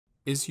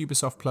Is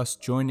Ubisoft Plus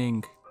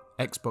joining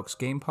Xbox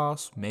Game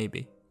Pass?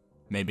 Maybe.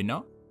 Maybe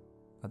not.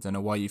 I don't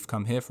know why you've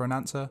come here for an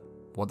answer.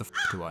 What the f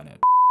do I know?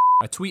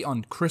 A tweet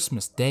on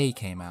Christmas Day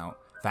came out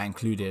that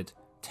included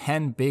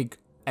 10 big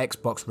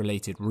Xbox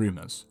related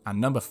rumours, and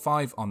number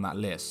 5 on that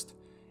list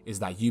is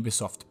that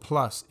Ubisoft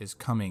Plus is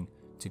coming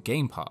to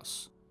Game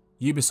Pass.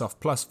 Ubisoft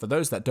Plus, for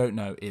those that don't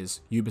know,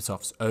 is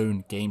Ubisoft's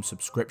own game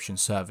subscription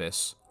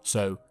service,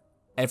 so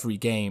every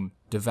game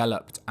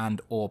developed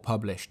and or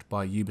published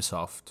by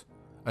Ubisoft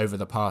over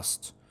the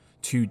past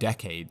 2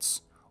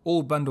 decades,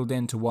 all bundled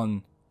into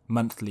one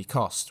monthly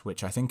cost,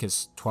 which I think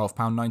is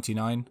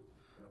 £12.99,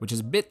 which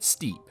is a bit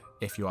steep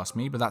if you ask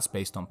me, but that's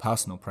based on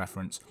personal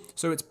preference.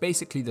 So it's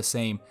basically the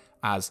same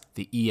as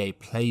the EA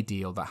Play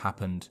deal that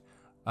happened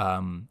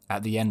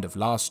at the end of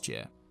last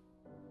year.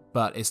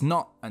 But it's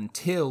not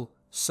until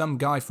some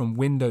guy from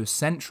Windows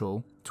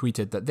Central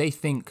tweeted that they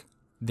think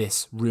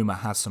this rumour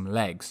has some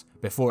legs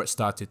before it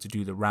started to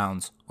do the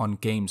rounds on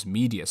games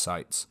media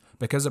sites,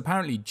 because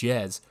apparently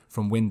Jez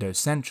from Windows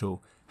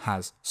Central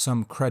has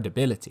some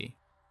credibility.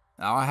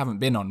 Now, I haven't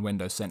been on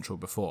Windows Central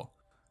before,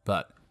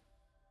 but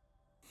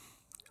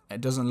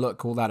it doesn't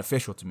look all that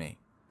official to me.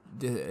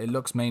 It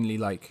looks mainly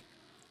like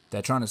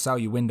they're trying to sell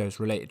you Windows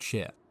related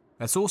shit.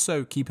 Let's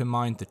also keep in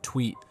mind the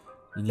tweet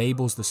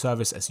labels the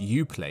service as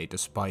Uplay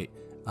despite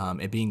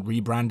it being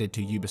rebranded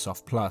to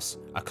Ubisoft Plus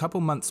a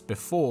couple months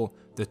before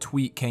the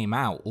tweet came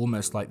out,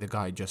 almost like the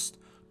guy just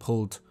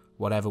pulled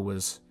whatever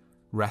was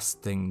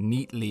resting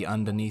neatly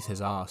underneath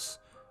his ass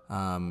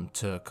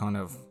to kind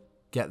of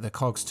get the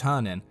cogs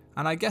turning.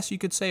 And I guess you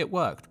could say it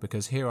worked,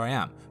 because here I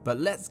am. But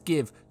let's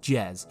give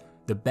Jez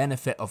the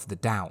benefit of the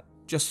doubt,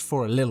 just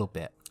for a little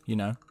bit, you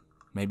know?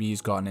 Maybe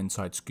he's got an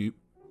inside scoop.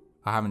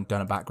 I haven't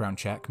done a background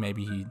check,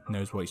 maybe he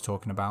knows what he's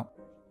talking about.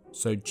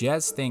 So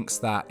Jez thinks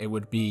that it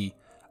would be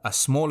a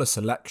smaller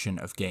selection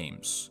of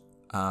games,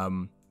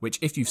 which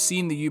if you've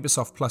seen the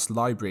Ubisoft Plus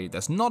library,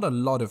 there's not a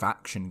lot of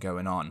action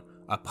going on,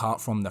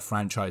 apart from the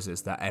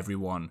franchises that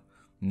everyone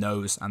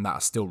knows and that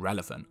are still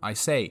relevant. I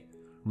say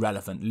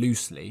relevant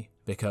loosely,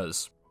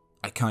 because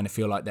I kind of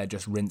feel like they're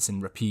just rinse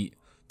and repeat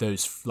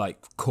those like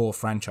core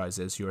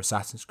franchises, your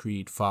Assassin's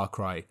Creed, Far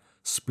Cry,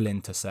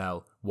 Splinter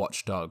Cell,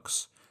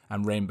 Watchdogs,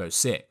 and Rainbow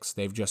Six.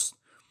 They've just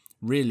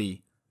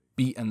really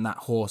beaten that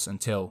horse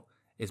until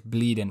it's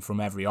bleeding from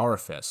every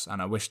orifice,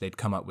 and I wish they'd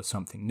come up with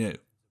something new.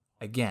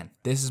 Again,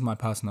 this is my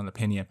personal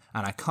opinion,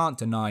 and I can't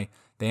deny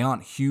they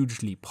aren't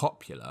hugely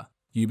popular.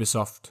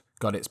 Ubisoft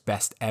got its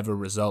best ever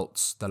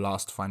results the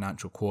last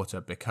financial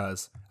quarter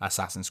because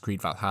Assassin's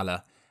Creed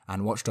Valhalla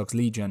and Watch Dogs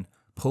Legion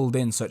pulled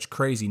in such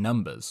crazy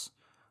numbers,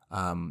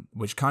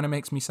 which kind of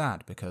makes me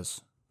sad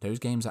because those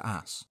games are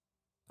ass.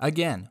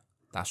 Again,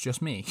 that's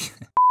just me.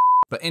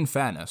 But in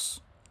fairness,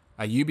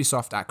 a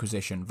Ubisoft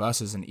acquisition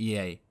versus an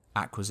EA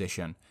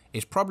acquisition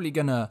is probably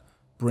going to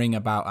bring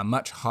about a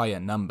much higher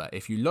number.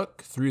 If you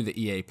look through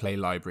the EA Play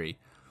library,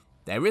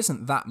 there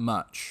isn't that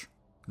much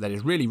that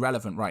is really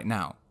relevant right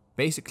now.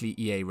 Basically,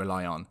 EA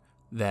rely on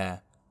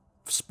their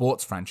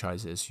sports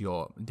franchises,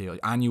 the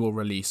annual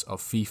release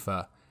of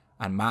FIFA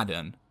and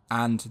Madden,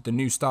 and the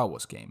new Star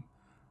Wars game.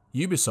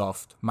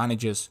 Ubisoft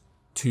manages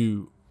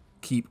to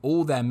keep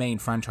all their main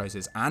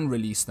franchises and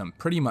release them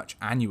pretty much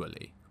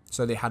annually.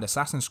 So they had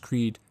Assassin's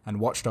Creed and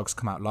Watch Dogs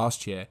come out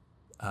last year.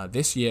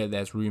 This year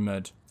there's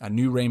rumoured a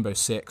new Rainbow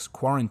Six.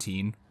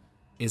 Quarantine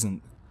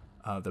isn't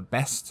the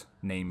best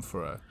name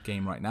for a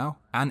game right now.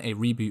 And a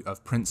reboot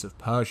of Prince of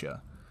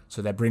Persia.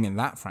 So they're bringing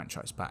that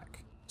franchise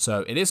back.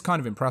 So it is kind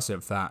of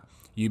impressive that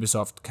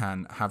Ubisoft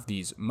can have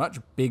these much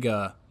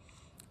bigger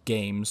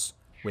games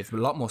with a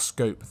lot more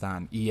scope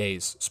than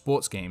EA's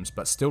sports games,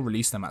 but still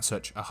release them at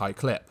such a high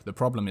clip. The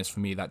problem is,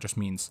 for me, that just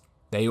means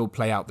they all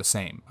play out the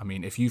same. I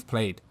mean, if you've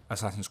played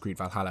Assassin's Creed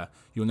Valhalla,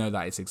 you'll know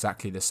that it's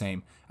exactly the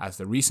same as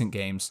the recent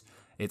games.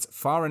 It's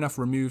far enough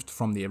removed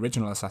from the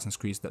original Assassin's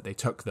Creed that they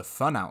took the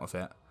fun out of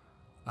it.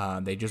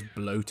 They just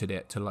bloated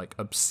it to like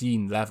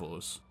obscene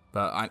levels.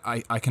 But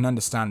I can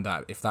understand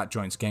that if that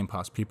joins Game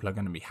Pass, people are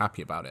going to be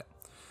happy about it.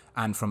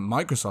 And from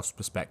Microsoft's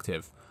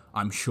perspective,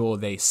 I'm sure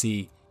they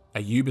see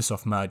a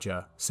Ubisoft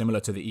merger similar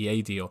to the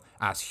EA deal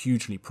as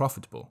hugely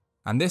profitable.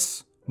 And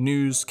this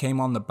news came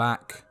on the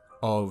back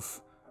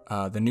of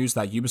the news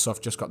that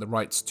Ubisoft just got the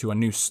rights to a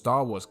new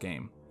Star Wars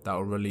game that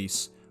will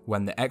release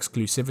when the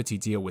exclusivity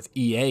deal with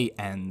EA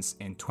ends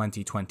in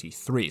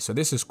 2023. So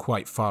this is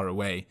quite far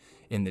away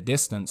in the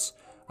distance.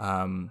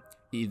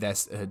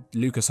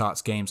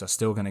 LucasArts games are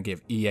still going to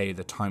give EA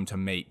the time to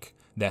make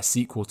their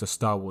sequel to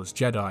Star Wars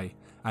Jedi,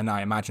 and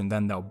I imagine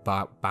then they'll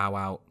bow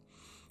out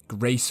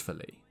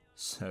gracefully.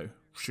 So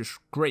just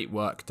great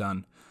work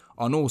done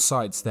on all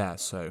sides there.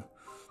 So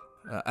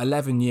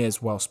 11 years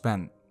well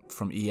spent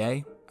from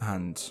EA,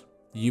 and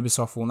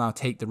Ubisoft will now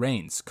take the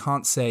reins.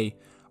 Can't say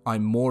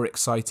I'm more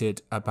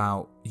excited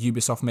about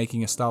Ubisoft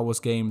making a Star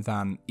Wars game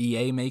than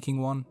EA making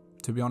one,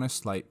 to be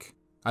honest. Like,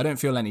 I don't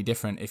feel any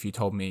different if you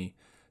told me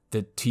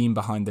the team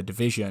behind The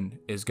Division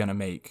is going to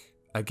make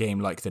a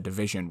game like The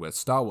Division with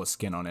Star Wars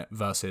skin on it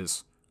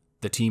versus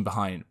the team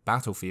behind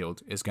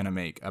Battlefield is going to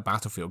make a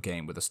Battlefield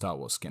game with a Star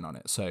Wars skin on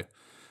it. So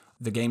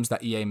the games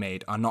that EA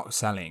made are not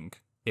selling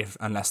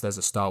unless there's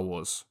a Star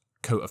Wars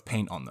coat of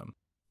paint on them.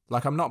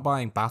 Like, I'm not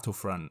buying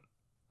Battlefront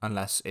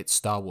unless it's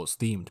Star Wars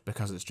themed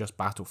because it's just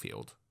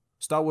Battlefield.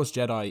 Star Wars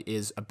Jedi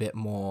is a bit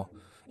more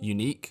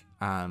unique.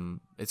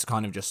 It's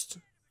kind of just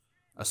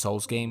a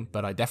Souls game,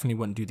 but I definitely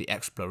wouldn't do the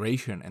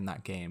exploration in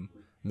that game.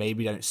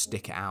 Maybe don't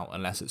stick it out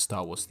unless it's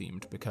Star Wars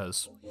themed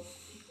because,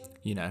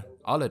 you know,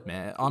 I'll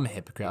admit it, I'm a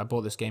hypocrite. I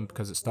bought this game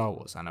because it's Star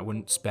Wars, and I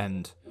wouldn't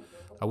spend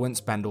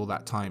all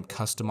that time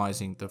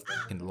customizing the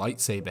fucking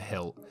lightsaber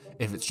hilt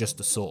if it's just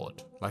a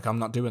sword. Like, I'm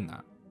not doing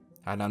that.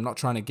 And I'm not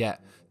trying to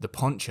get the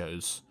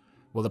ponchos.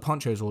 Well, the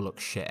ponchos all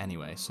look shit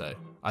anyway, so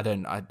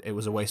it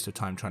was a waste of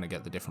time trying to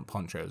get the different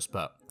ponchos.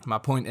 But my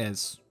point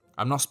is,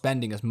 I'm not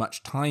spending as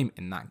much time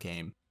in that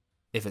game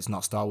if it's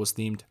not Star Wars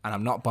themed, and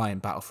I'm not buying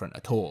Battlefront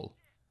at all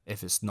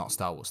if it's not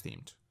Star Wars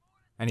themed.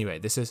 Anyway,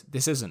 this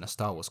isn't a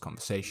Star Wars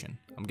conversation.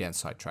 I'm getting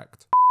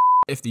sidetracked.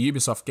 If the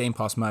Ubisoft Game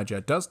Pass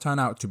merger does turn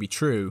out to be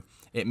true,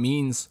 it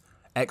means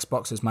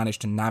Xbox has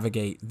managed to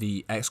navigate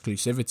the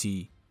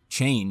exclusivity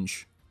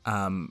change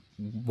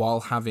while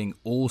having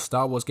all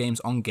Star Wars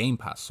games on Game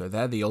Pass. So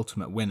they're the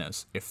ultimate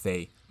winners if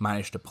they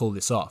manage to pull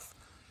this off.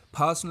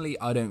 Personally,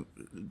 I don't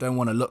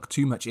want to look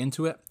too much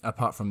into it,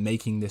 apart from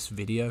making this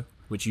video,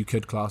 which you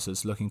could class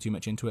as looking too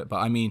much into it. But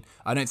I mean,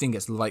 I don't think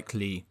it's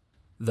likely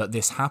that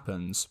this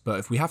happens. But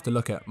if we have to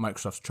look at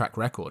Microsoft's track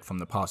record from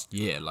the past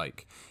year,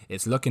 like,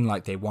 it's looking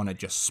like they want to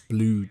just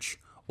splooge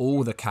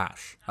all the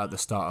cash at the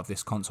start of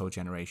this console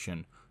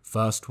generation.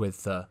 First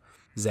with the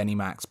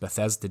ZeniMax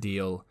Bethesda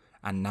deal,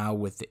 and now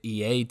with the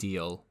EA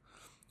deal.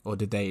 Or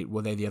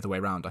were they the other way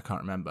around? I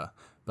can't remember.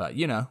 But,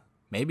 you know,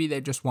 maybe they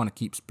just want to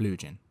keep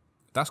splooging.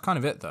 That's kind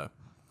of it, though.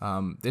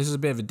 This is a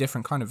bit of a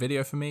different kind of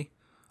video for me.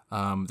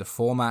 The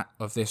format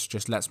of this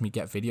just lets me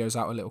get videos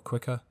out a little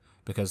quicker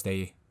because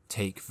they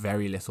take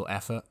very little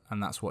effort,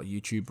 and that's what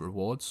YouTube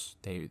rewards.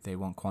 They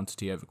want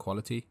quantity over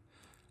quality,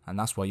 and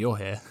that's why you're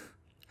here.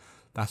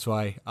 That's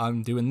why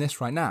I'm doing this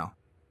right now.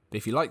 But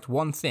if you liked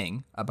one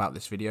thing about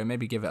this video,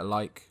 maybe give it a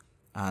like,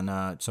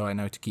 and so I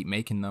know to keep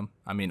making them.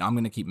 I mean, I'm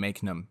going to keep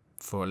making them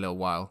for a little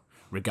while,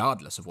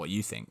 regardless of what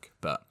you think,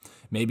 but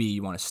maybe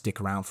you want to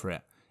stick around for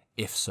it.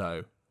 If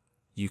so,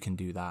 you can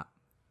do that.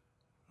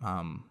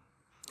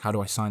 How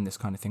do I sign this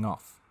kind of thing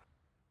off?